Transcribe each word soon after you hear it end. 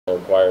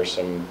requires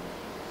some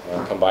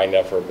combined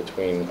effort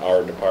between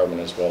our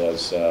department as well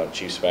as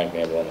Chief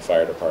Spanknadel and the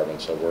fire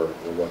department, so we're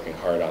working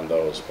hard on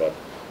those. But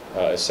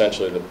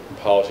essentially the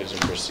policies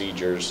and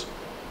procedures,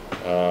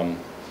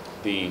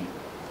 the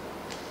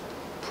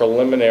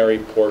preliminary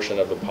portion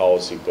of the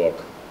policy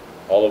book,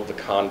 all of the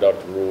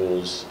conduct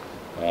rules,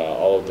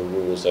 all of the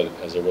rules that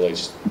as it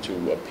relates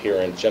to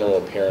general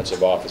appearance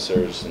of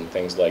officers and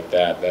things like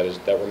that,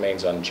 that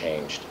remains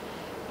unchanged.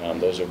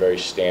 Those are very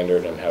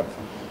standard and have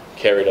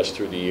carried us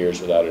through the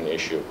years without an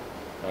issue.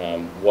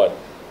 What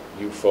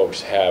you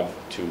folks have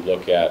to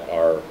look at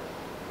are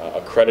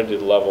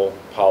accredited level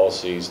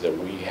policies that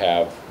we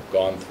have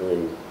gone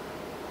through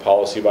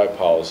policy by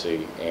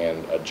policy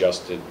and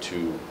adjusted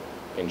to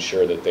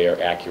ensure that they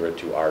are accurate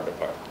to our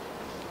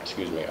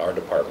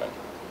department.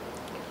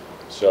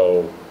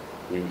 So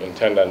we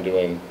intend on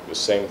doing the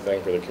same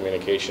thing for the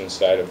communications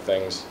side of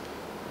things.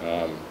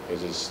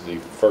 It is the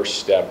first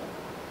step.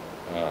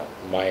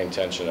 My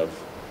intention of,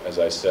 as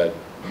I said,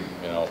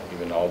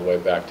 even all the way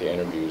back to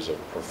interviews, of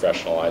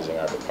professionalizing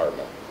our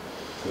department.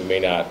 We may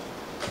not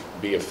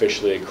be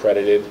officially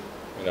accredited,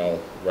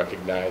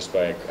 recognized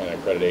by an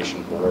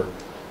accreditation board,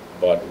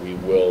 but we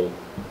will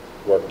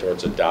work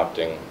towards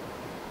adopting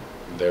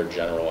their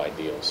general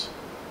ideals.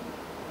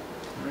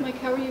 Mike,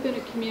 how are you going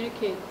to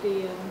communicate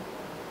the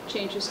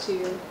changes to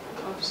your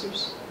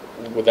officers?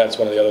 Well, that's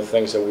one of the other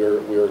things that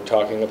we were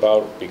talking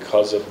about.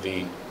 Because of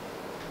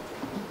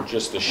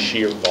just the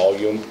sheer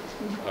volume,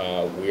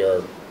 we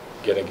are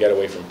going to get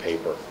away from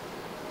paper.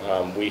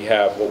 We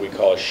have what we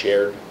call a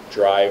shared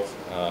drive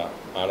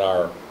on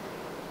our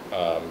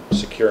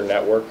secure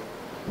network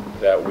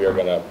that we are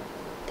going to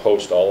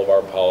post all of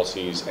our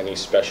policies, any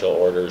special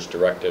orders,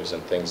 directives,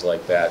 and things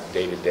like that,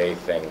 day-to-day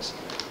things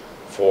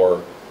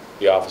for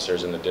the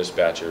officers and the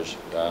dispatchers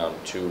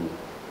to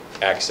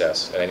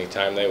access at any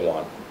time they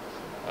want.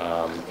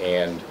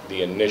 And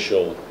the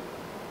initial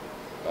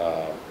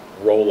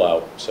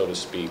rollout, so to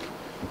speak,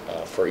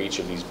 for each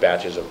of these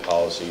batches of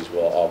policies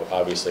will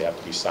obviously have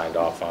to be signed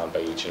off on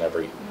by each and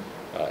every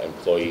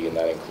employee, and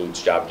that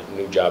includes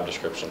new job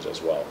descriptions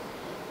as well,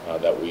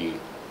 that we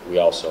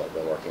also have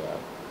been working on.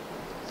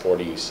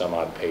 40 some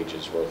odd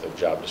pages worth of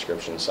job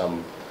descriptions.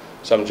 Some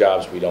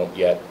jobs we don't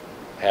yet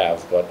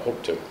have, but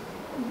hope to.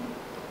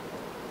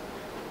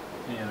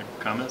 Any other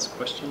comments,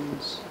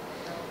 questions?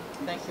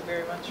 Thank you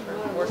very much for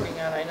working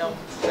on. I know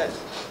that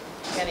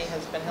Kenny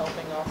has been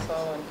helping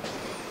also. And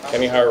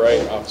Kenny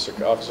Hartwright, Officer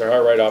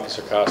Hartwright,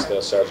 Officer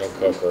Costa, Sergeant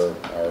Cook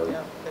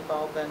yeah, they've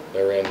all been.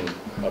 They're in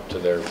up to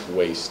their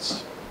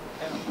waists.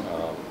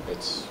 Yeah.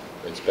 It's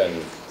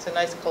been. It's a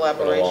nice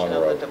collaboration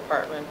of road. the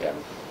department Yeah.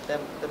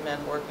 and the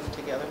men working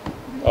together.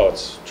 Oh,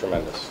 it's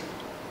tremendous.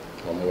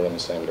 We're moving in the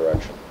same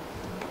direction.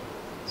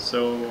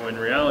 So in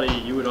reality,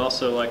 you would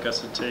also like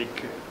us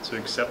to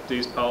accept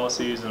these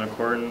policies in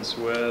accordance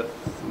with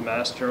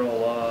Mass General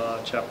Law,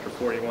 Chapter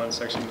 41,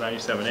 Section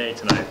 97A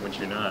tonight, would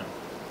you not?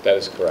 That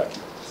is correct.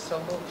 So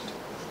moved.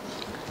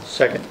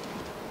 Second.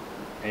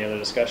 Any other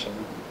discussion?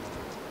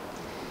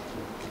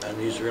 And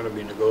these are going to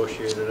be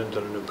negotiated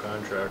into the new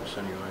contracts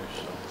anyway,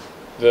 so.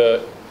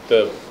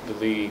 The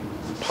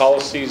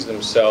policies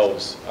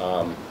themselves,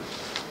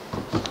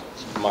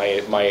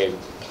 my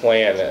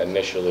plan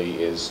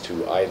initially is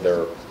to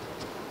either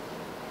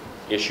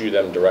issue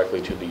them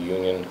directly to the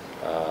union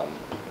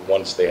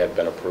once they had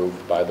been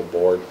approved by the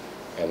board,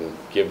 and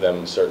give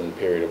them a certain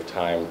period of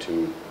time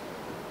to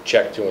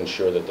check to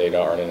ensure that they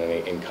aren't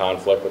in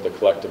conflict with the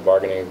collective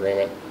bargaining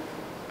agreement.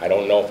 I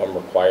don't know if I'm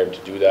required to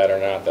do that or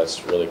not.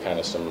 That's really kind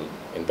of some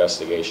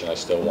investigation I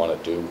still want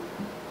to do,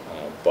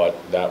 but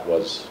that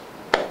was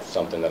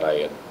something that I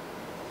had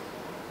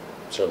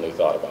certainly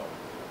thought about.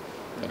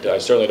 I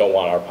certainly don't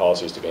want our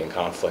policies to be in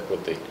conflict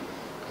with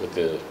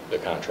the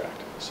contract.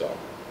 So,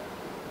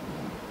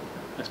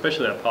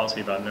 especially that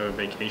policy about no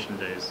vacation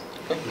days.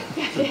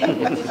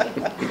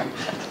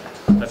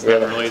 That's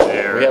not really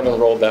there. We haven't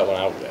rolled that one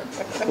out yet.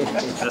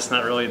 That's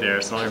not really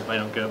there, so long as everybody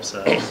don't get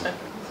upset.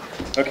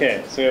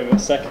 Okay, so we have a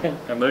second,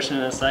 a motion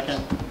and a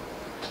second.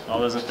 All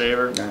those in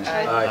favor?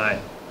 Aye. Aye.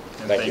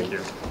 And Thank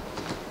you.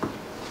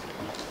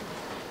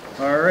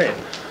 All right,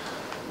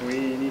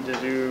 we need to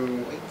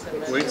do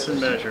weights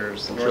and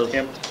measures.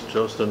 Northampton.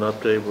 Just an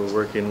update, we're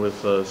working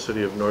with the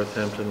City of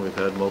Northampton. We've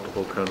had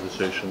multiple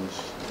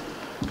conversations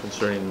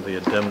concerning the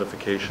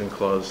indemnification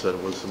clause that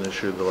was an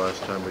issue the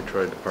last time we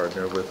tried to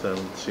partner with them.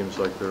 It seems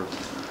like they're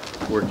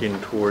working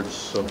towards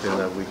something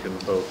that we can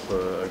both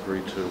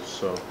agree to.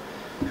 So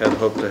had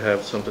hoped to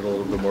have something a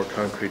little bit more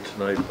concrete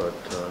tonight, but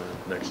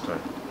next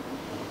time.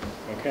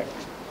 Okay.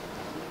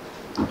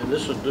 And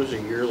this is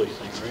a yearly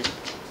thing, right?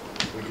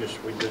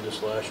 We did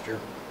this last year.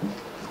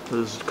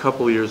 A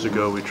couple of years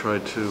ago we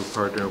tried to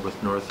partner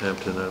with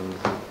Northampton, and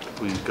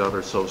we got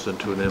ourselves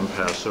into an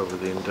impasse over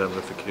the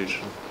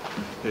indemnification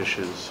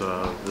issues.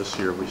 This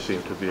year we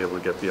seem to be able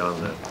to get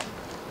beyond that.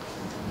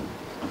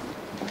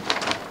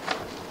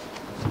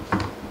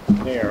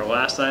 Okay, our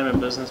last item of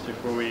business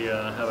before we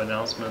have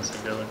announcements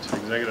and go into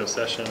executive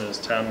session is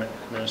town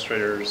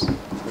administrator's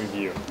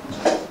review.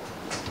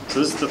 So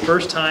this is the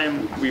first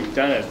time we've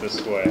done it this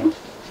way.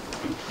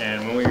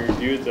 And when we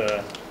reviewed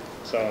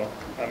so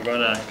I'm going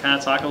to kind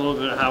of talk a little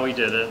bit about how we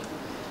did it.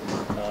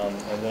 And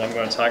then I'm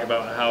going to talk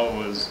about how it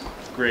was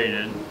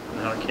graded and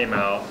how it came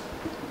out.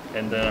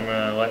 And then I'm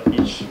going to let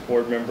each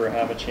board member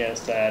have a chance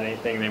to add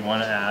anything they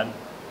want to add.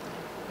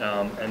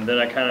 And then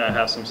I kind of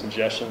have some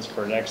suggestions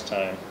for next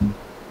time,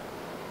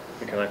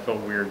 because I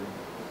felt weird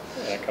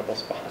in a couple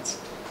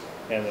spots.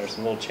 And there's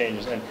some little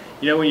changes. And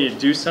you know, when you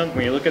do something,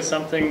 when you look at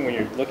something, when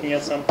you're looking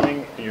at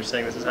something, and you're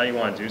saying this is how you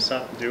want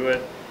to do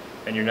it,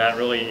 and you're not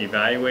really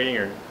evaluating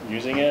or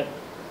using it,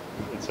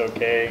 it's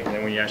okay. And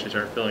then when you actually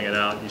start filling it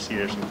out, you see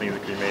there's some things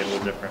that could be made a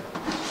little different.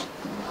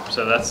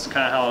 So that's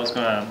kind of how I was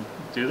going to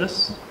do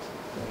this.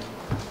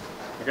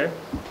 Okay.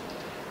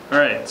 All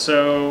right.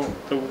 So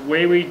the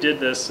way we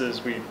did this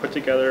is we put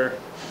together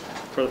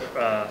for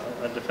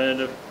a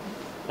definitive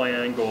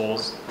plan and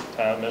goals. The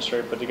town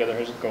administrator put together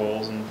his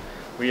goals, and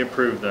we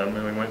approved them,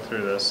 and we went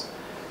through this.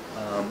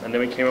 And then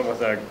we came up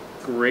with a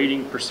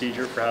grading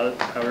procedure for how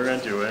we were going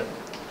to do it.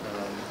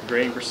 The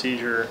grading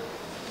procedure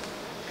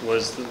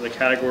was the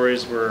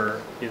categories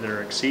were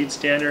either exceed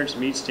standards,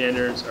 meet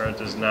standards, or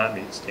does not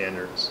meet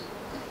standards.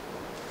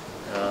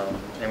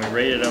 And we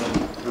rated them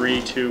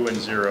 3, 2, and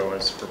 0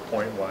 as for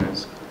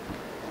point-wise.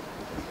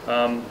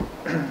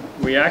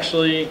 We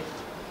actually,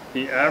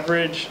 the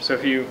average, so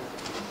if you,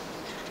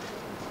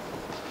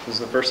 this is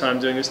the first time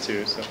I'm doing this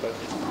too, so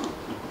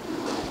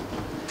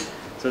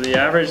the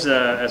average,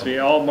 as we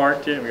all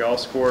marked it, we all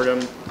scored them,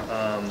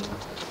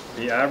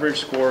 the average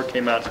score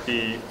came out to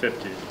be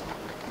 50.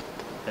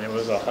 And it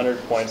was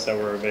 100 points that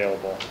were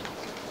available.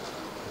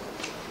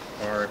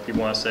 Or if you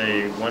want to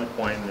say 1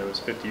 point, and it was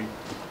 50,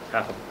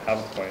 half a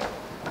point.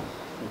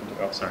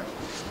 Oh, sorry.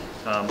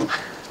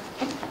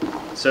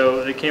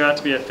 So it came out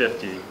to be at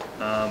 50.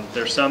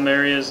 There's some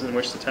areas in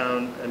which the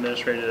town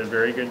administrator did a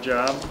very good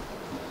job,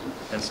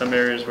 and some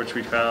areas which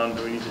we found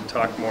we need to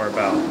talk more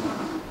about.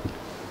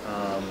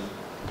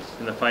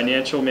 In the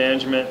financial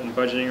management and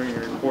budgeting and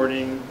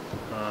reporting,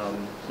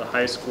 the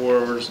high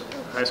score was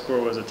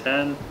a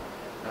 10.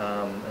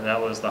 And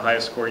that was the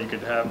highest score you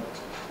could have.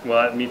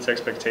 Well, that meets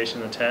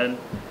expectation, a 10,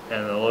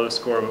 and the lowest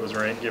score that was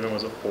given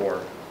was a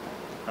 4.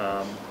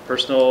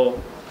 Personnel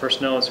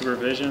and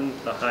supervision,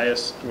 the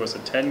highest was a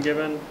 10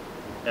 given,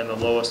 and the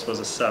lowest was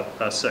a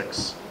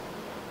 6.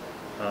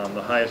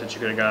 The highest that you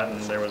could have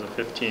gotten there was a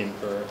 15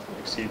 for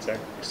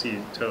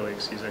totally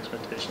exceeds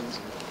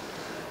expectations.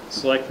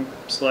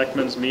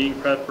 Selectmen's meeting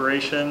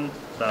preparation,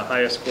 the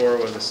highest score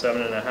was a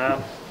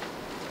 7.5.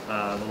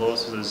 The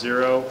lowest was a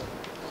 0.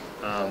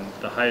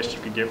 The highest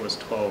you could get was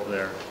 12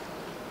 there.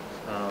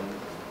 The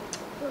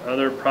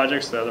other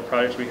projects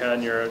we had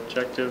in your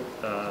objective,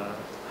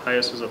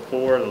 highest was a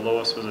 4, the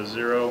lowest was a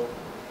 0.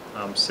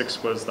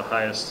 6 was the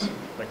highest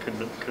that could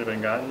have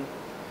been gotten.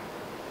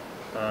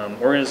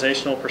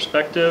 Organizational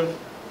perspective,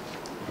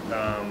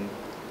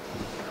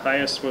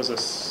 highest was a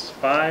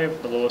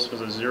 5, the lowest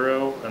was a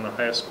 0, and the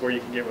highest score you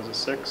could get was a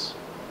 6.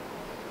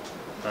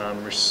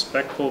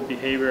 Respectful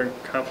behavior and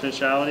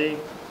confidentiality,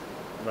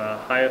 the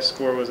highest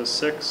score was a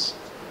 6,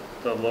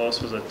 the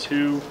lowest was a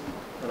 2,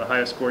 and the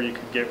highest score you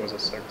could get was a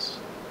 6.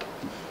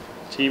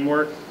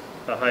 Teamwork,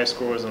 the highest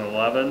score was an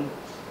 11,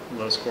 the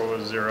lowest score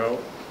was 0.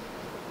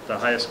 The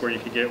highest score you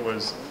could get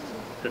was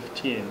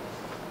 15.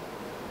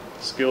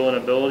 Skill and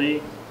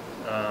ability,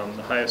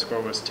 the highest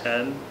score was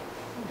 10,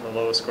 the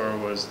lowest score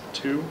was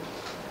 2,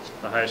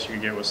 the highest you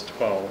could get was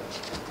 12.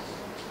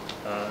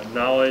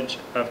 Knowledge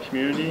of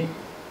community,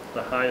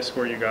 the highest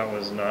score you got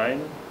was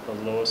 9, the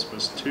lowest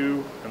was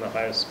 2, and the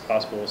highest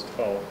possible was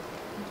 12.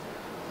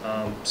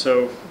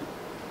 So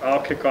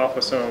I'll kick off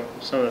with some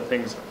of the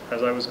things.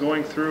 As I was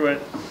going through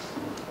it,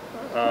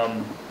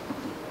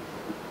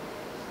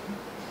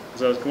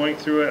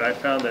 I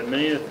found that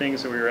many of the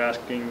things that we were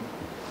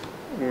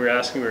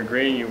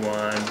grading you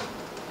on,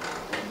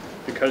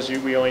 because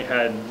we only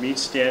had meet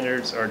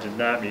standards or did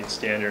not meet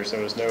standards,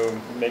 there was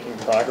no making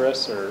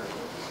progress, or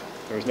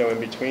there was no in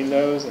between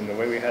those. And the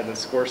way we had the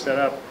score set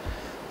up,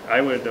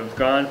 I would have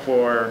gone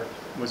for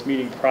was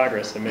meeting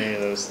progress in many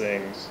of those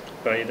things,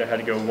 but I either had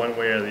to go one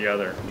way or the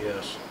other.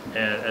 Yes.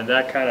 And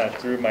that kind of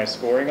threw my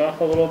scoring off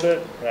a little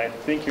bit, and I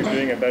think you're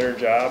doing a better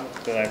job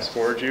than I've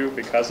scored you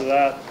because of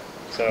that.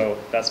 So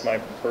that's my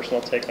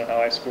personal take on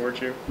how I scored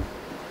you.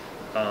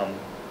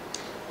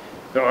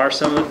 There are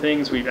some of the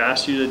things we've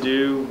asked you to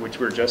do which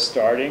we're just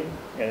starting,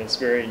 and it's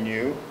very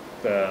new.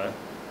 The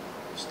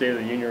State of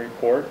the Union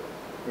report,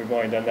 we've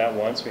only done that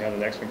once. We have the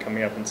next one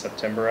coming up in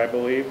September, I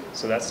believe.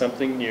 So that's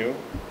something new,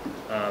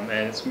 and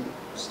it's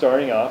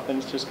starting off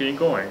and it's just getting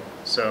going.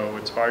 So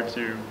it's hard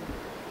to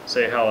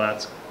say how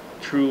that's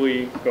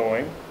truly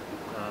going.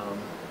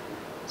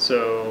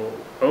 So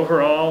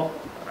overall,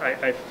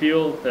 I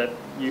feel that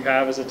you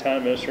have, as a town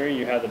administrator,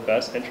 you have the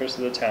best interest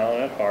of the town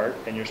at heart,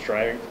 and you're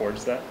striving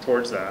towards that.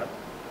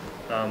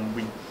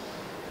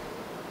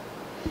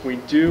 We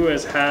do,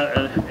 as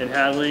in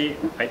Hadley,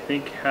 I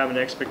think, have an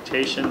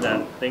expectation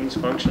that things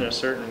function a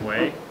certain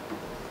way,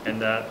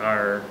 and that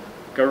our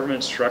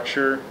government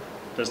structure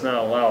does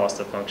not allow us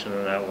to function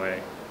in that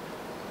way.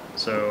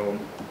 So,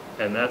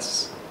 and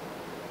that's,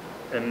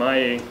 and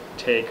my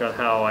take on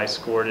how I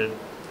scored it,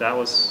 that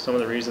was some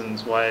of the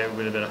reasons why it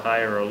would have been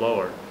higher or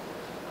lower.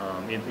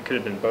 It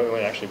could have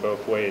been actually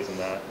both ways in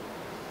that.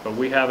 But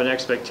we have an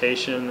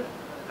expectation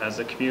as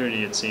a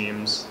community, it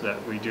seems,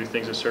 that we do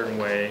things a certain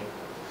way,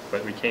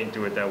 but we can't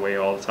do it that way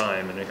all the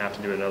time, and we have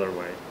to do it another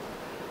way.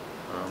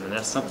 And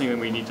that's something that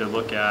we need to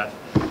look at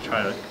and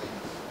try to,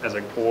 as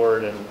a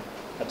board and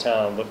a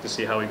town, look to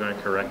see how we're going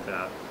to correct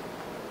that.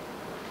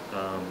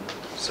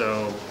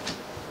 So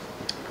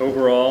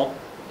overall,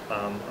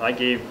 I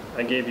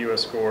gave you a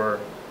score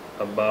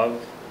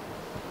above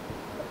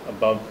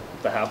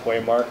the halfway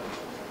mark.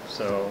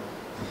 So,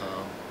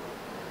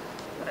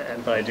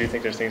 but I do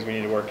think there's things we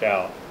need to work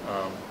out.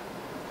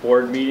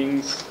 Board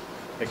meetings,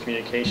 the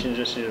communication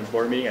just in a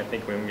board meeting, I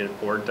think when we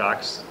get board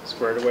docs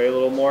squared away a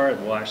little more, it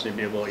will actually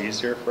be a little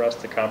easier for us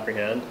to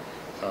comprehend.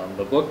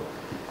 The book,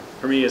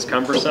 for me, is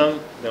cumbersome.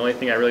 The only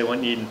thing I really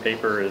need in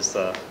paper is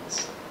the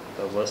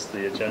list,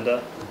 the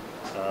agenda.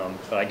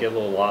 But I get a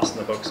little lost in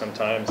the book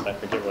sometimes. I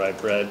forget what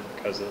I've read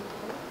because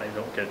I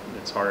don't get,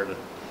 it's hard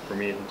for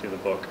me to do the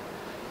book.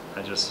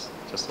 Just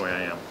the way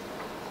I am.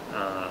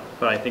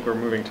 But I think we're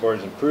moving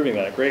towards improving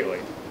that greatly,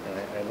 and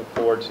I look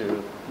forward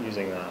to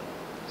using that.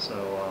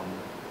 So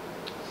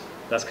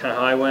that's kind of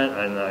how I went,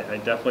 and I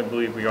definitely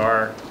believe we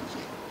are.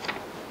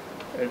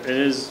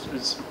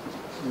 It's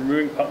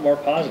moving more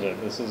positive.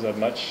 This is a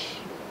much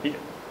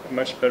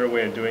better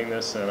way of doing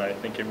this, and I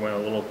think it went a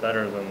little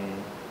better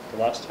than the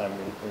last time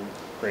we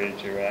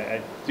graded you.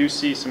 I do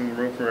see some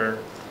room for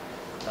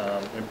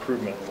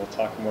improvement. We'll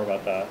talk more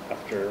about that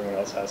after everyone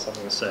else has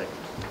something to say.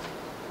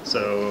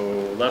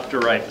 So left or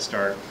right to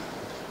start?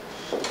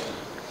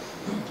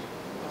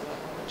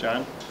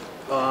 John?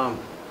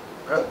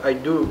 I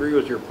do agree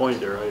with your point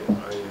there.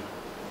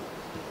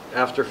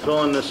 After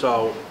filling this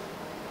out,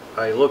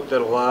 I looked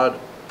at a lot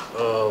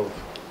of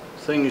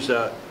things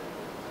that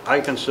I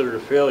considered a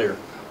failure,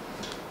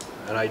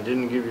 and I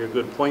didn't give you a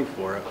good point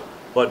for it.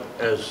 But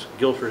as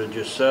Guilford had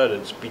just said,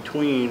 it's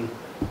between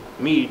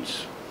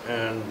meets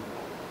and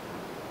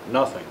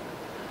nothing.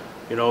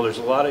 You know, there's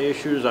a lot of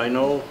issues I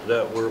know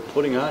that we're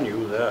putting on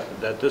you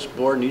that this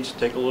board needs to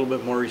take a little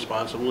bit more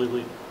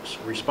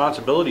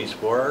responsibilities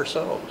for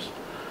ourselves.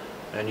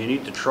 And you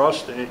need to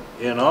trust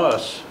in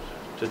us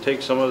to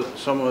take some of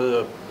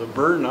the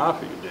burden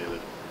off of you,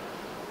 David.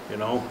 You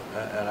know,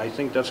 and I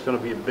think that's going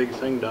to be a big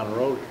thing down the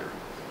road here.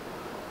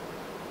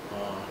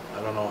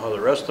 I don't know how the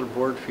rest of the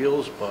board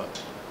feels,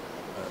 but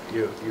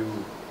you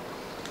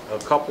a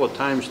couple of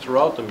times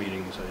throughout the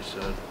meetings I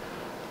said,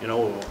 you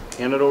know,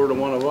 hand it over to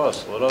one of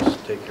us. Let us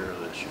take care of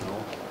this, you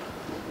know.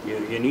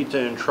 You need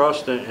to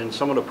entrust in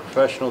some of the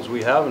professionals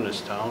we have in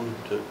this town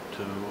to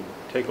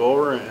take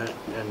over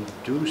and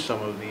do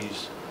some of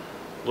these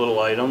little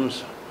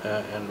items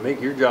and make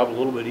your job a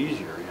little bit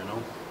easier, you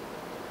know.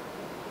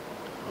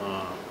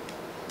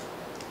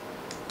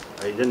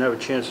 I didn't have a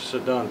chance to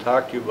sit down and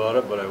talk to you about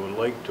it, but I would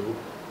like to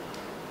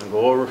and go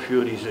over a few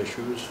of these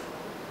issues.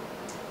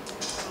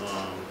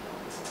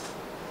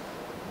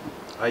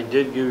 I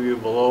did give you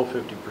below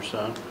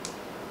 50%.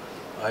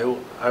 I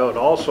would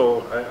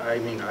also, I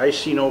mean, I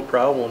see no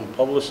problem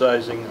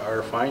publicizing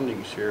our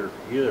findings here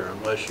either,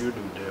 unless you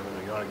do, David.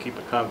 You want to keep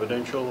it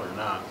confidential or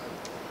not?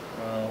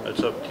 Well,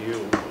 that's up to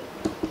you,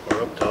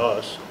 or up to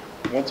us.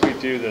 Once we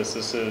do this,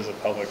 this is a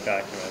public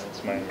document,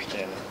 it's my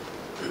understanding.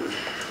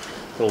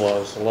 The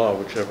law is the law,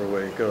 whichever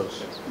way it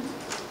goes.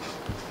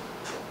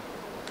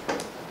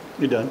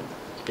 You done?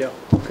 Yeah.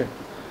 Okay.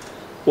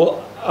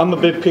 Well, I'm a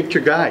big picture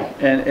guy,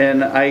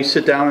 and I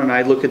sit down and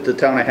I look at the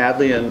town of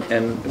Hadley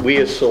and we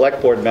as select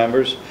board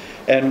members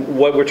and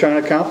what we're trying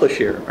to accomplish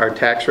here. Our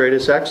tax rate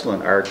is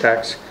excellent. Our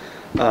tax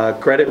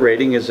credit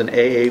rating is an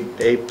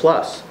AA+.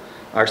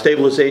 Our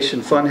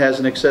stabilization fund has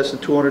an excess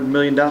of $2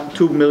 million. I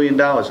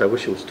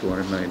wish it was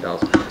 $200 million.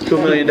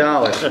 $2 million.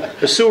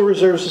 The sewer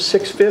reserves are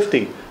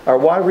 $650. Our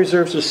water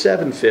reserves are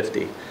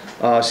 $750.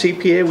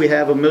 CPA we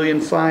have $1.5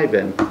 million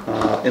in.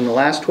 In the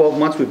last 12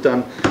 months we've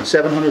done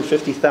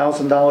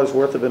 $750,000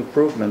 worth of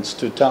improvements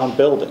to town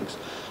buildings.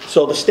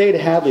 So the state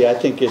of Hadley I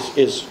think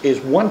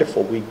is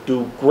wonderful. We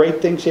do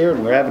great things here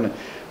and we're having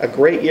a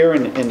great year,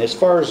 and as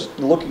far as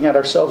looking at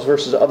ourselves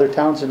versus other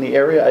towns in the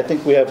area, I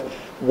think we have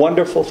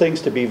wonderful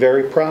things to be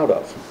very proud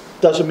of.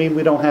 Doesn't mean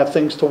we don't have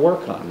things to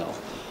work on though.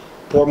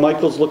 Poor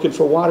Michael's looking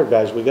for water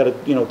guys. We got to,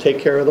 you know, take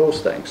care of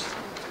those things.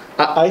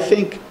 I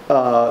think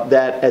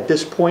that at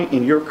this point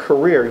in your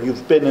career,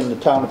 you've been in the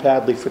town of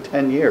Hadley for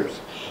 10 years.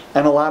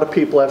 And a lot of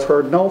people have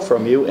heard no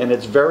from you, and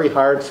it's very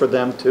hard for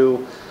them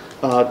to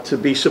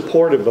be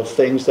supportive of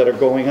things that are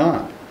going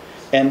on.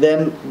 And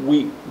then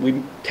we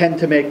tend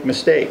to make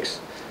mistakes.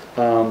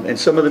 And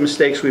some of the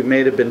mistakes we've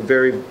made have been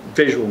very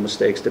visual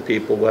mistakes to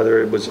people,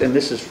 whether it was, and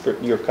this is for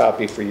your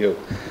copy for you.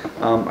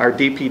 Our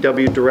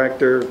DPW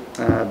director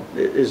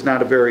is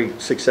not a very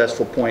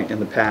successful point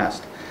in the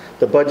past.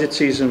 The budget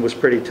season was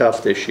pretty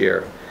tough this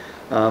year.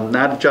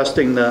 Not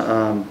adjusting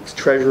the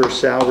treasurer's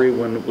salary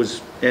when it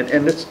was,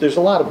 and there's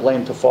a lot of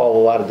blame to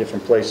fall a lot of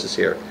different places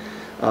here,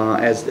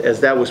 as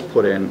that was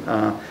put in.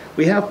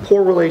 we have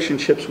poor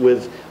relationships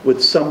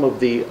with some of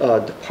the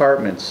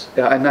departments,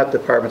 not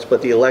departments,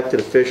 but the elected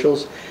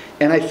officials.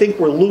 And I think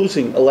we're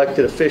losing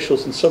elected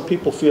officials, and some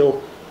people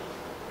feel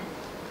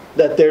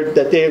that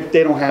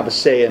they don't have a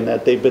say, and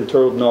that they've been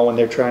told no, and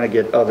they're trying to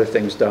get other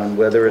things done,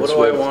 whether it's What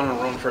do I with- want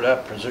to run for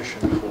that position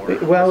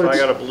for? Well, If I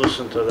it's- got to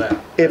listen to that.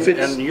 If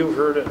it's- And you've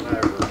heard it and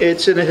I've heard it.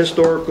 It's in a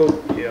historical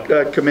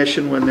Yeah.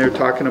 commission when they're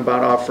talking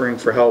about offering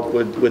for help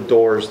with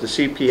doors. The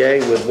CPA,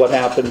 with what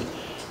happened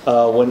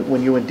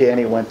when you and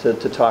Danny went to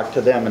talk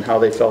to them and how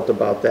they felt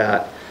about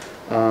that.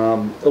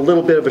 A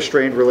little bit of a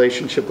strained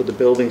relationship with the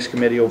Buildings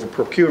Committee over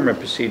procurement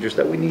procedures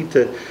that we need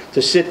to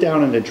sit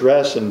down and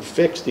address and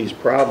fix these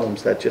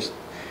problems that just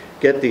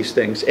get these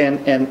things.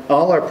 And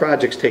all our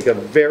projects take a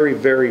very,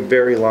 very,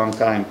 very long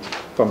time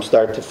from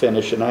start to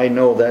finish. And I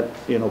know that,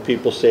 you know,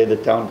 people say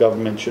that town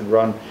government should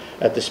run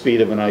at the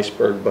speed of an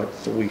iceberg, but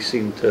we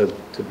seem to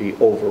be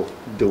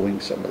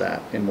overdoing some of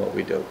that in what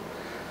we do.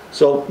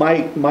 So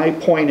my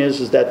point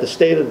is that the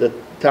state of the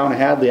town of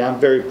Hadley, I'm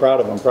very proud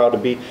of. I'm proud to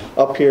be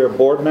up here, a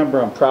board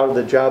member. I'm proud of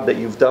the job that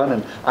you've done,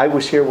 and I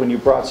was here when you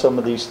brought some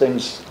of these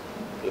things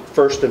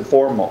first and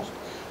foremost.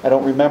 I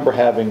don't remember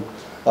having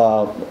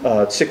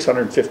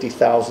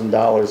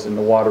 $650,000 in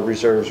the water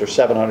reserves or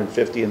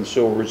 $750 in the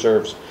sewer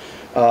reserves.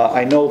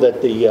 I know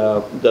that the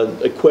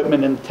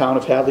equipment in the town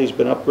of Hadley has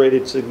been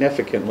upgraded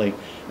significantly,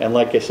 and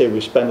like I say,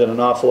 we're spending an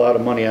awful lot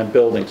of money on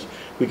buildings.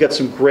 We got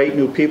some great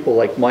new people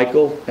like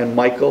Michael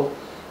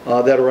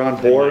that are on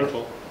board.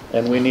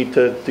 And we need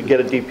to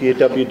get a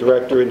DPW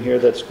director in here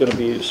that's going to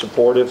be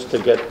supportive to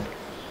get,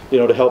 you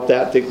know, to help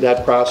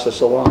that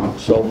process along.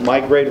 So my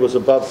grade was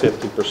above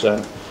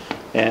 50%,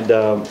 and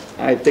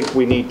I think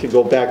we need to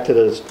go back to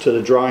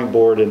the drawing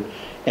board and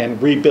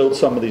rebuild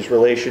some of these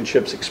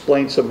relationships,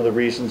 explain some of the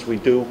reasons we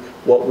do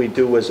what we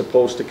do, as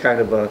opposed to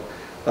kind of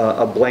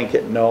a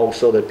blanket no,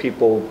 so that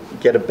people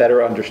get a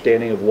better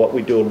understanding of what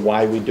we do and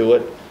why we do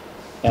it.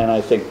 And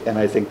I think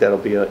that'll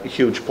be a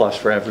huge plus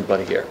for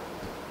everybody here.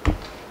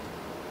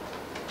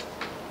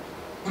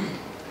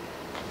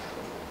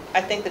 I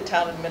think the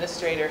town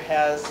administrator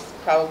has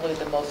probably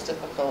the most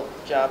difficult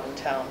job in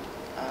town.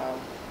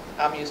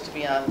 I'm used to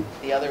be on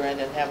the other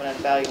end and having an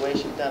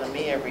evaluation done of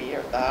me every year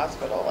at the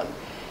hospital, and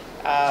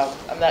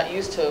I'm not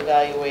used to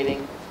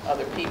evaluating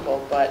other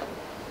people, but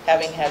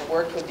having had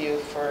worked with you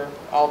for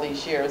all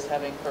these years,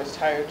 having first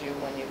hired you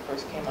when you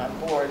first came on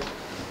board,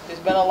 there's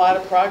been a lot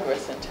of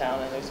progress in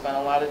town, and there's been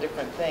a lot of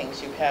different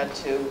things. You've had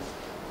to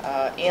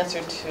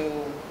answer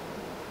to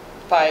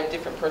 5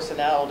 different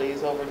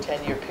personalities over a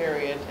 10-year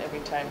period every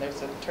time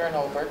there's a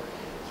turnover.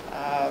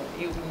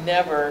 You've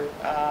never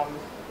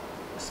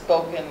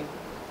spoken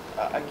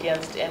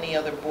against any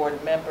other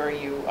board member.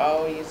 You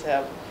always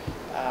have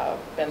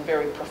been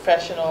very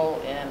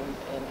professional in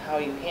how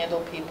you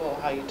handle people,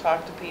 how you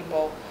talk to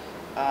people.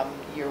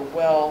 You're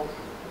well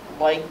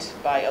liked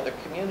by other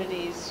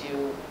communities.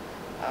 You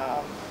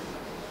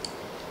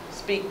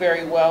speak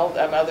very well.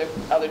 Other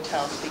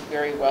towns speak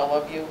very well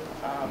of you.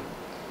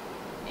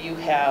 You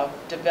have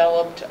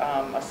developed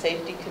a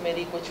safety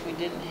committee, which we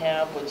didn't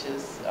have, which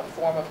is a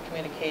form of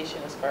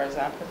communication as far as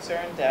I'm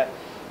concerned, that,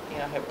 you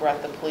know, have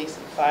brought the police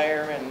and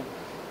fire and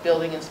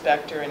building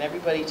inspector and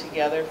everybody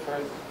together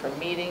for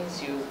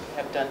meetings. You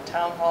have done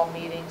town hall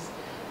meetings.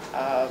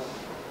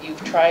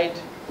 You've tried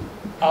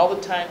all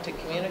the time to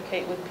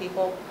communicate with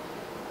people.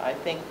 I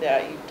think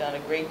that you've done a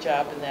great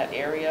job in that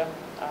area.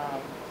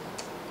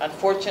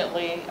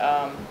 Unfortunately,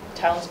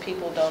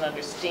 townspeople don't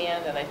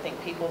understand, and I think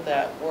people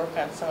that work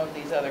on some of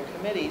these other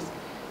committees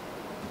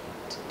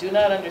do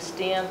not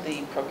understand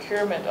the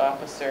procurement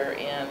officer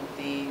and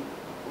the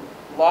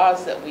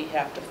laws that we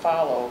have to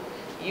follow.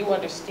 You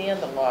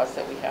understand the laws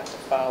that we have to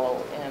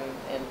follow in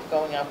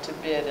going out to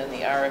bid and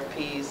the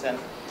RFPs and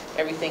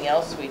everything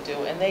else we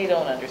do, and they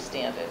don't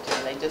understand it,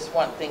 and they just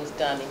want things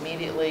done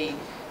immediately.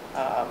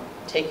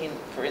 Taking,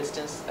 for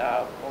instance,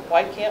 well,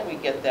 why can't we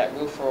get that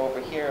roofer over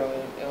here? I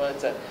mean,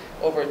 it's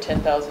over a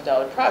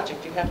 $10,000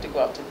 project. You have to go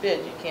out to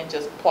bid. You can't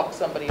just pluck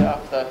somebody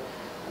off the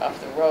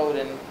road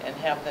and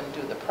have them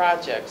do the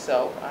project.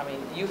 So, I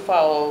mean, you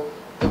follow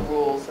the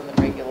rules and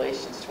the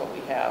regulations to what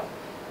we have.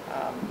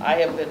 I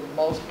have been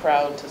most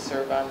proud to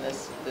serve on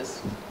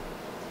this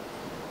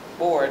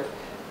board.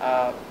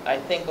 I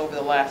think over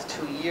the last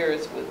 2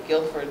 years, with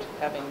Guilford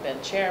having been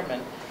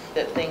chairman,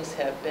 that things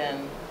have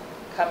been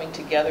coming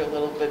together a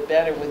little bit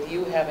better, with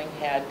you having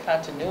had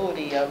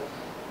continuity of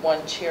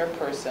one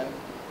chairperson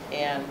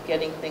and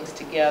getting things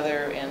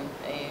together and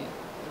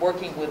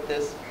working with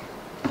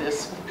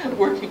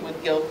working with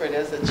Guilford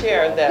as a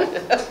chair, that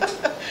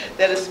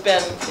it's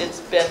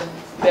been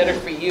better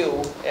for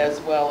you as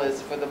well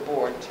as for the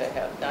board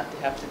to not to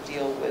have to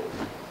deal with,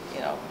 you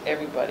know,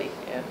 everybody,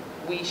 and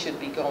we should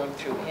be going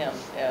through him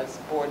as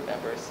board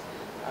members.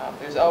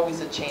 There's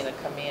always a chain of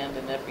command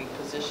in every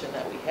position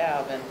that we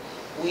have, and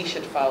we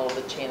should follow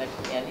the chain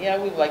of command.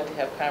 Yeah, we'd like to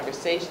have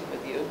conversation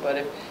with you, but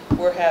if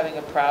we're having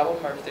a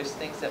problem or if there's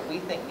things that we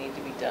think need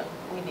to be done,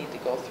 we need to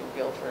go through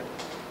Guilford.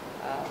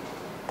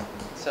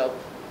 So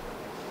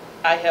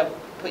I have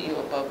put you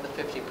above the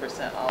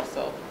 50%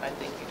 also. I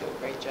think you do a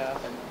great job,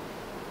 and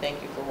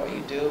thank you for what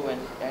you do,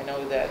 and I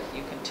know that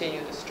you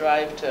continue to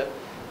strive to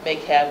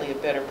make Hadley a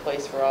better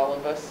place for all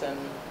of us, and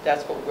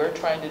that's what we're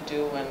trying to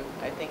do, and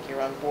I think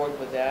you're on board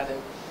with that.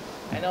 And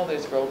I know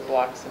there's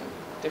roadblocks and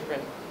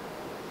different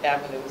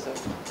avenues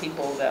of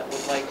people that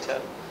would like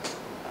to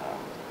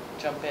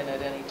jump in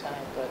at any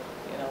time, but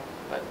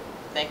but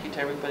thank you to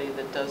everybody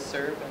that does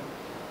serve, and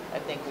I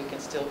think we can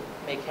still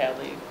make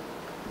Hadley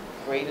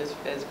great as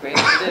great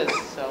as it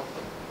is. So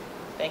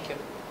thank you.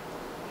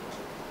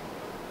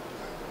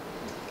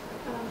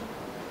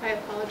 I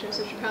apologize.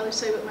 I should probably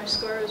say what my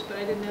score is, but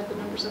I didn't have the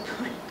numbers up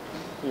front.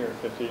 You're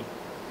 50,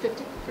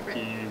 50.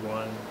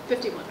 51.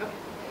 51.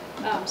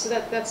 Okay. So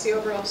that's the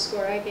overall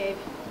score I gave.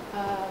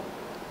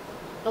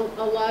 A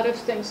lot of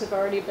things have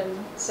already been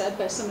said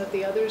by some of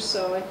the others,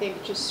 so I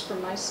think just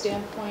from my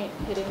standpoint,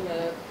 hitting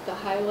the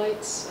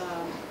highlights,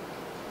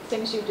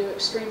 things you do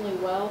extremely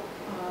well.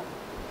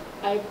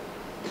 I'm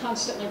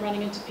constantly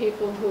running into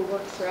people who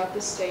work throughout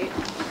the state.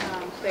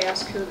 They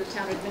ask who the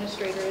town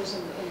administrator is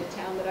in the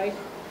town that I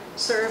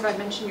serve. I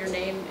mention your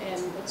name,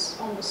 and it's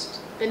almost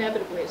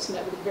inevitably, it's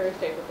met with very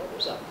favorable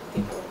result.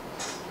 People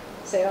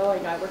say, oh,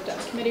 I worked on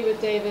a committee with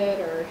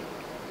David, or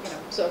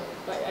so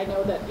I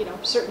know that,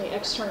 certainly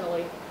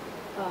externally,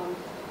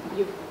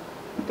 you've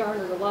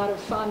garnered a lot of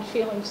fond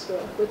feelings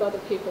with other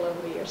people over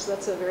the years. So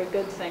that's a very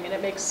good thing, and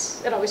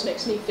it always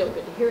makes me feel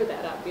good to hear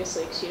that,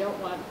 obviously, because you don't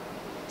want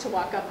to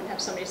walk up and have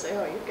somebody say,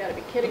 oh, you've got to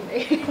be kidding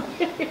me.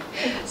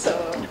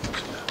 So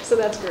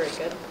that's very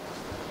good.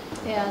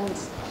 And,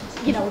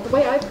 the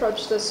way I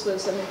approached this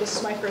was, this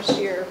is my first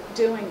year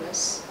doing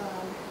this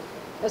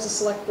as a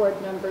select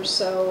board member,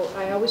 so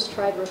I always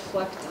try to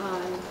reflect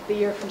on the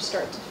year from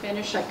start to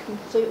finish. I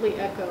completely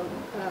echoed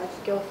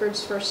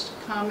Guilford's first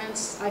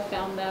comments. I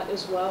found that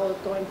as well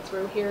going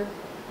through here.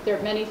 There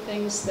are many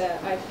things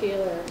that I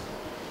feel are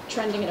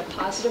trending in a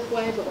positive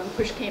way, but when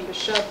push came to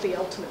shove, the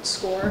ultimate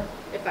score,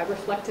 if I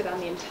reflected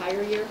on the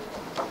entire year,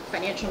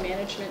 financial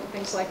management and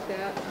things like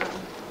that,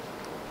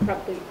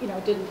 probably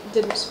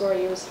didn't score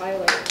you as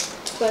highly.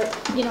 But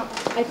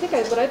I think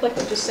what I'd like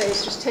to just say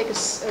is just take a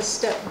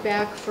step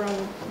back from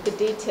the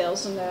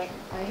details, and I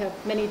have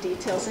many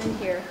details in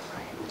here.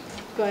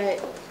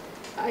 But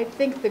I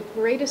think the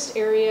greatest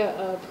area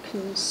of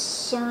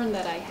concern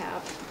that I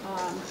have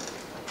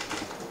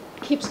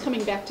keeps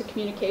coming back to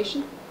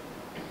communication.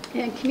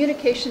 And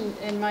communication,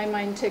 in my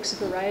mind, takes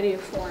a variety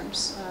of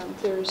forms.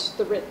 There's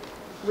the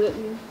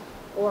written,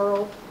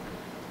 oral,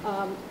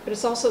 but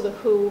it's also the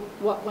who,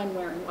 what, when,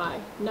 where, and why.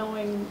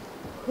 Knowing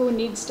who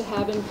needs to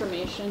have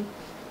information,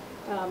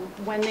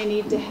 when they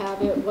need to have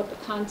it, what the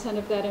content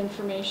of that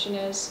information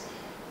is.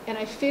 And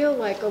I feel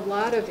like a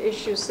lot of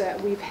issues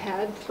that we've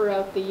had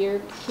throughout the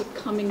year keep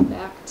coming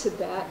back to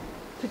that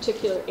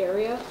particular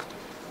area.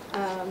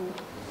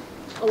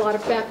 A lot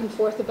of back and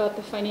forth about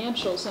the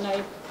financials, and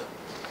I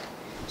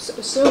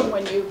assume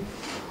when you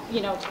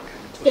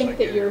think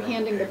that you're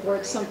handing the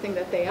board something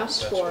that they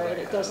asked for and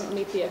it doesn't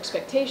meet the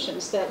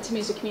expectations, that to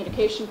me is a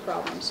communication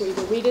problem. So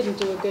either we didn't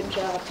do a good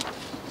job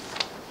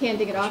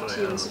handing it off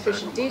to you in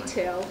sufficient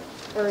detail,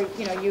 or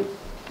you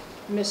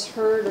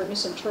misheard or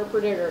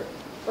misinterpreted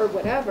or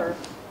whatever.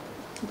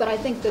 But I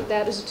think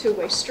that is a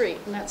two-way street,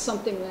 and that's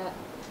something that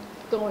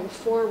going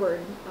forward,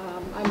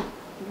 I'm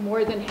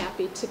more than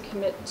happy to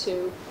commit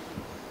to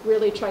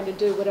really trying to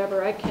do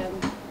whatever I can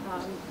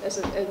as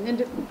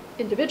an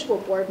individual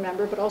board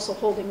member, but also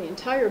holding the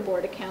entire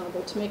board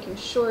accountable to making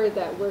sure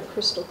that we're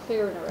crystal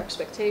clear in our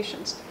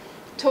expectations.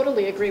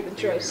 Totally agree with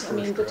Joyce. I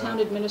mean, the town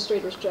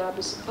administrator's job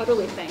is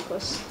utterly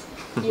thankless.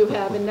 You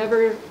have an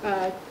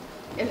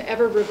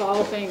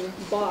ever-revolving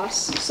boss,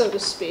 so to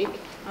speak.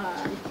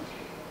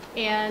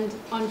 And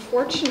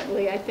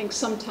unfortunately, I think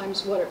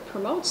sometimes what it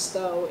promotes,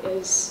 though,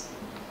 is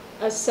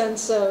a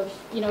sense of,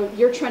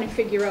 you're trying to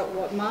figure out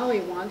what Molly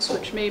wants,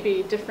 which may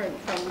be different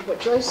from what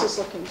Joyce is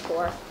looking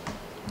for.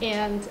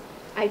 And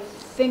I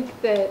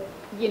think that,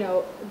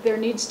 there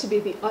needs to be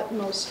the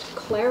utmost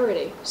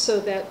clarity so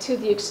that to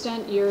the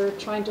extent you're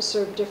trying to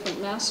serve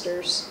different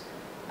masters,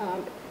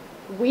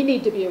 we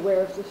need to be aware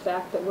of the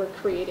fact that we're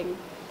creating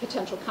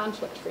potential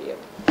conflict for you.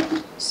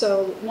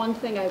 So one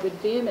thing I would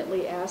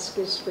vehemently ask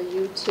is for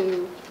you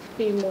to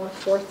be more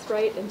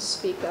forthright and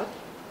speak up.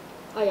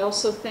 I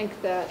also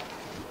think that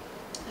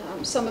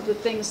some of the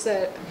things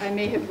that I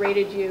may have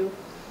rated you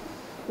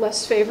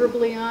less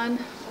favorably on,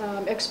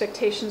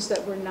 expectations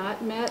that were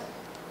not met,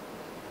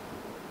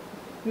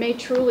 may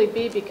truly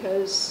be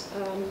because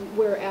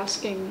we're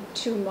asking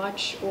too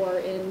much or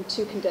in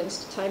too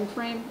condensed a time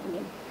frame. I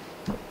mean,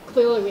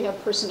 clearly we have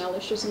personnel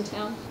issues in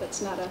town. I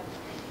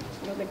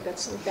don't think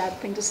that's a bad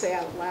thing to say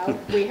out loud.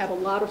 We have a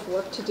lot of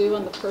work to do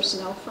on the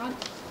personnel front,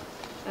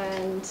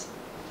 and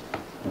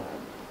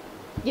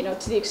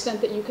to the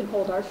extent that you can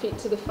hold our feet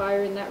to the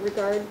fire in that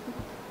regard,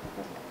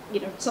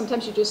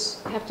 sometimes you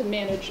just have to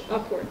manage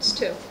upwards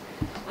too.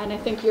 And I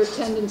think your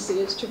tendency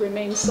is to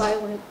remain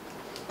silent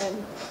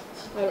and,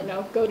 I don't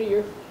know, go to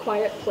your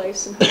quiet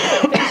place and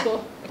hope that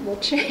things will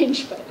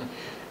change. But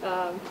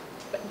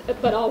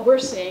but all we're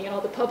seeing and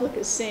all the public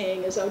is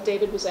seeing is, oh,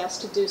 David was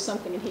asked to do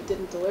something and he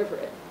didn't deliver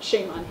it.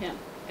 Shame on him.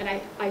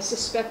 And I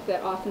suspect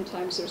that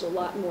oftentimes there's a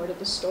lot more to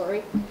the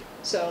story.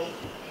 So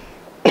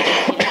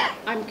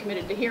I'm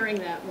committed to hearing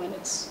that when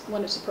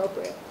it's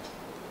appropriate.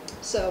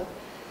 So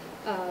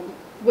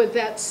with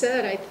that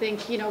said, I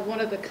think, one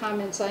of the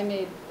comments I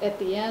made at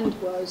the end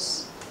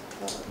was,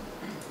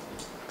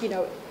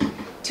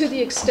 to the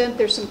extent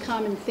there's some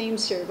common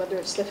themes here, whether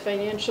it's the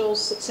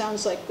financials, it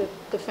sounds like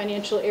the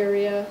financial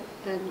area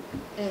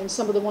and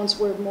some of the ones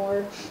were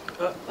more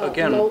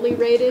lowly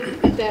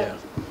rated,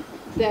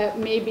 that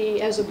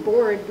maybe as a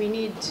board we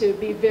need to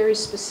be very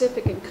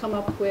specific and come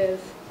up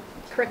with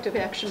corrective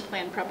action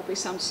plan. Probably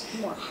sounds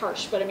more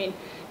harsh, but I mean,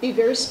 be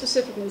very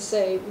specific and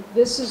say,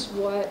 this is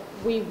what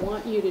we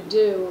want you to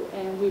do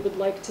and we would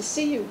like to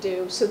see you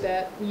do, so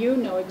that you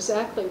know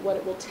exactly what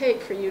it will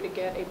take for you to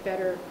get a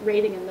better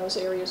rating in those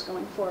areas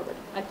going forward.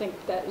 I think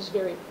that is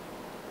very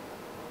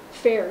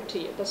fair to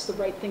you. That's the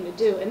right thing to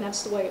do, and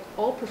that's the way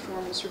all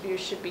performance reviews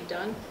should be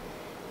done.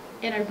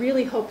 And I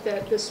really hope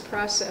that this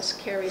process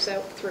carries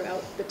out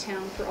throughout the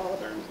town for all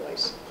of our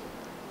employees.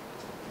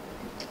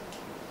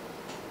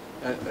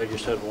 I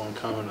just had one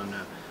comment on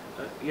that.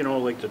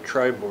 Like the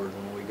tri-board,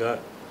 when we got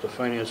the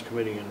finance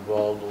committee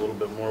involved a little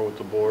bit more with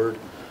the board,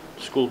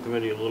 school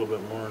committee a little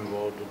bit more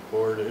involved with the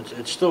board,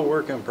 it's still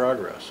work in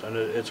progress, and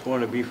it's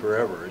going to be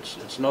forever.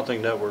 It's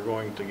nothing that we're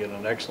going to get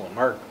an excellent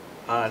mark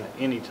on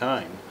any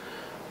time.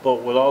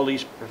 But with all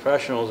these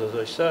professionals, as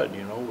I said,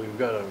 we've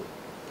got a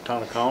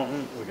town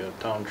accountant, we've got a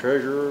town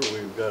treasurer,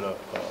 we've got a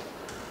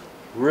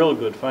real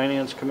good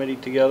finance committee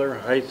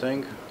together, I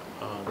think,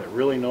 that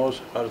really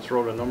knows how to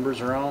throw the numbers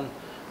around.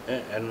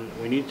 And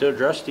we need to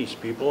address these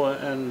people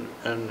and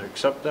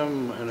accept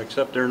them and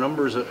accept their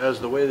numbers as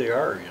the way they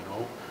are,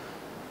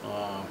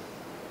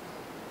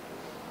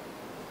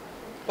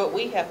 But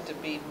we have to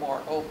be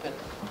more open.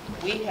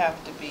 We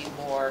have to be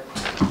more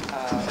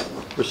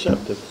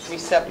Receptive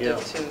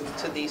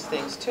to these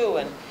things too.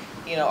 And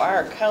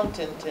our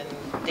accountant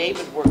and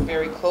David work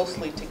very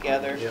closely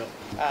together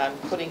on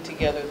putting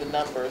together the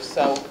numbers.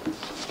 So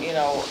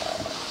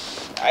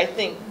I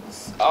think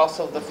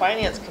also the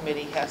finance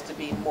committee has to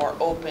be more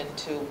open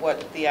to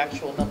what the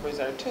actual numbers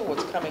are too,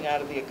 what's coming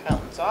out of the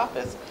accountant's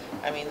office.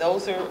 I mean,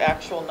 those are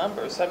actual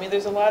numbers. So, I mean,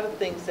 there's a lot of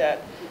things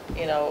that,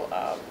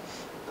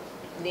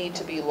 need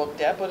to be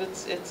looked at, but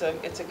it's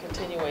a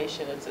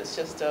continuation. It's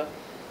just a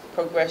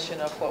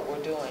progression of what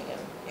we're doing.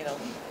 And,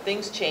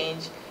 things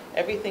change.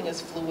 Everything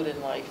is fluid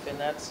in life, and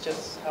that's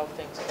just how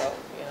things go,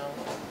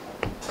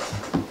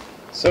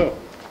 So,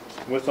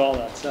 with all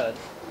that said,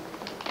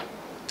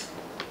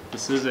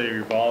 this is a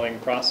revolving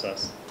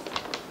process.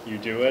 You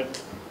do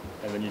it,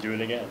 and then you do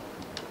it again.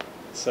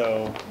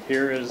 So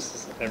here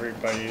is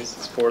everybody's.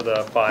 It's for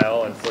the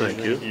file and for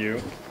the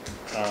review.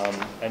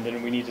 And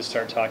then we need to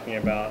start talking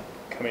about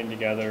coming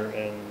together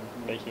and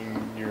making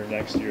your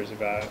next year's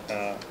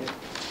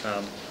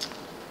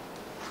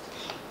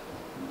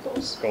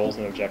goals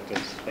and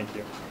objectives. Thank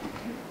you.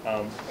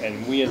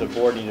 And we as a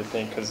board need to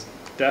think, because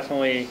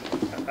definitely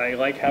I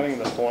like having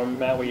the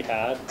format we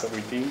had, but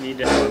we do need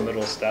to have a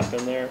middle step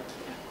in there.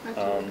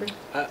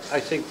 I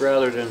think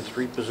rather than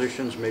 3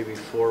 positions, maybe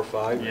 4 or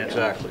 5. Yeah.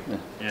 Exactly.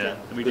 Yeah.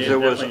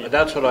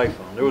 That's what I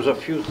found. There was a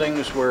few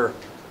things where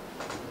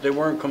they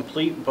weren't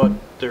complete, but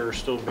they're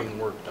still being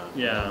worked on.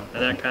 Yeah,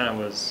 and that kind of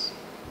was,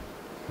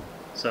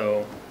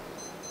 so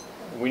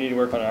we need to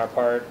work on our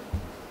part.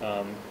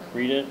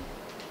 Read it.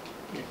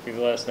 You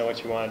let us know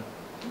what you want,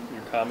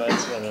 your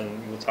comments, and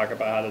then we'll talk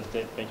about how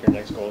to make your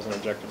next goals and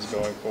objectives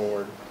going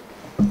forward.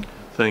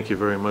 Thank you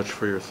very much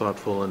for your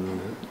thoughtful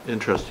and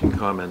interesting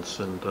comments,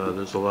 and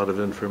there's a lot of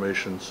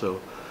information,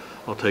 so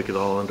I'll take it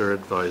all under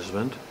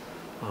advisement.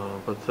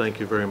 But thank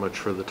you very much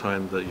for the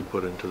time that you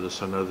put into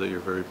this. I know that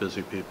you're very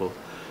busy people.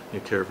 You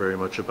care very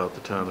much about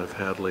the town of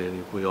Hadley,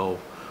 and we all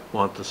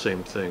want the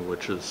same thing,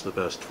 which is the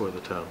best for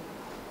the town.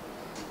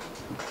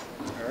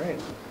 All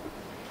right.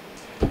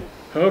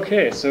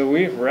 Okay, so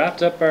we've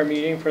wrapped up our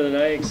meeting for the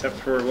night, except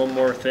for one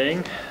more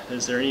thing.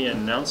 Is there any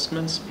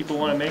announcements people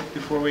want to make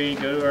before we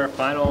go to our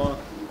final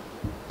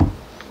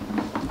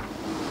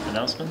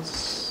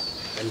announcements?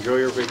 Enjoy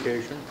your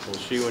vacation. We'll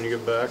see you when you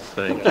get back.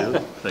 Thank you.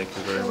 Thank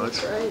you very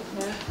much. That's right,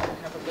 yeah.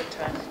 Have a good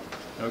time.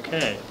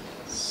 Okay,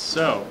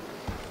 so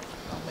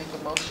I'll make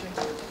a motion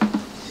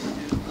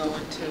to go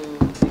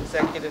into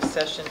executive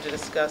session to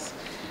discuss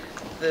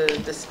the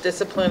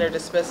discipline or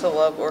dismissal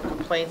of or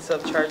complaints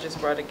of charges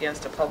brought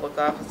against a public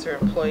officer,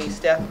 employee,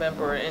 staff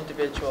member, or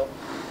individual,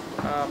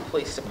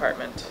 police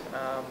department,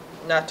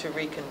 not to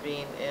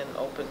reconvene in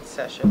open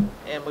session.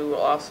 And we will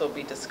also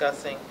be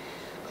discussing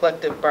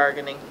collective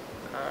bargaining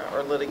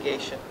or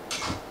litigation.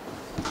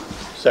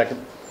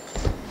 Second.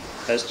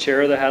 as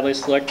chair of the Hadley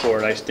Select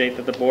Board, I state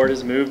that the board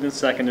has moved and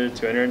seconded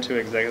to enter into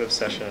executive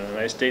session, and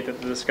I state that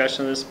the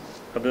discussion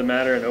of the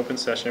matter in open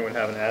session would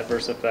have an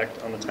adverse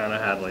effect on the town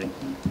of Hadley.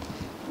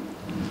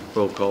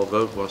 Roll call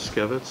vote,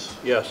 Waskevitz?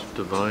 Yes.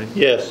 Devine?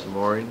 Yes.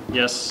 Maureen?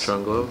 Yes.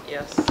 Chunglo?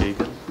 Yes.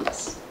 Keegan?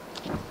 Yes.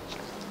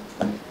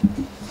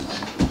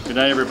 Good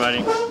night,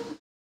 everybody.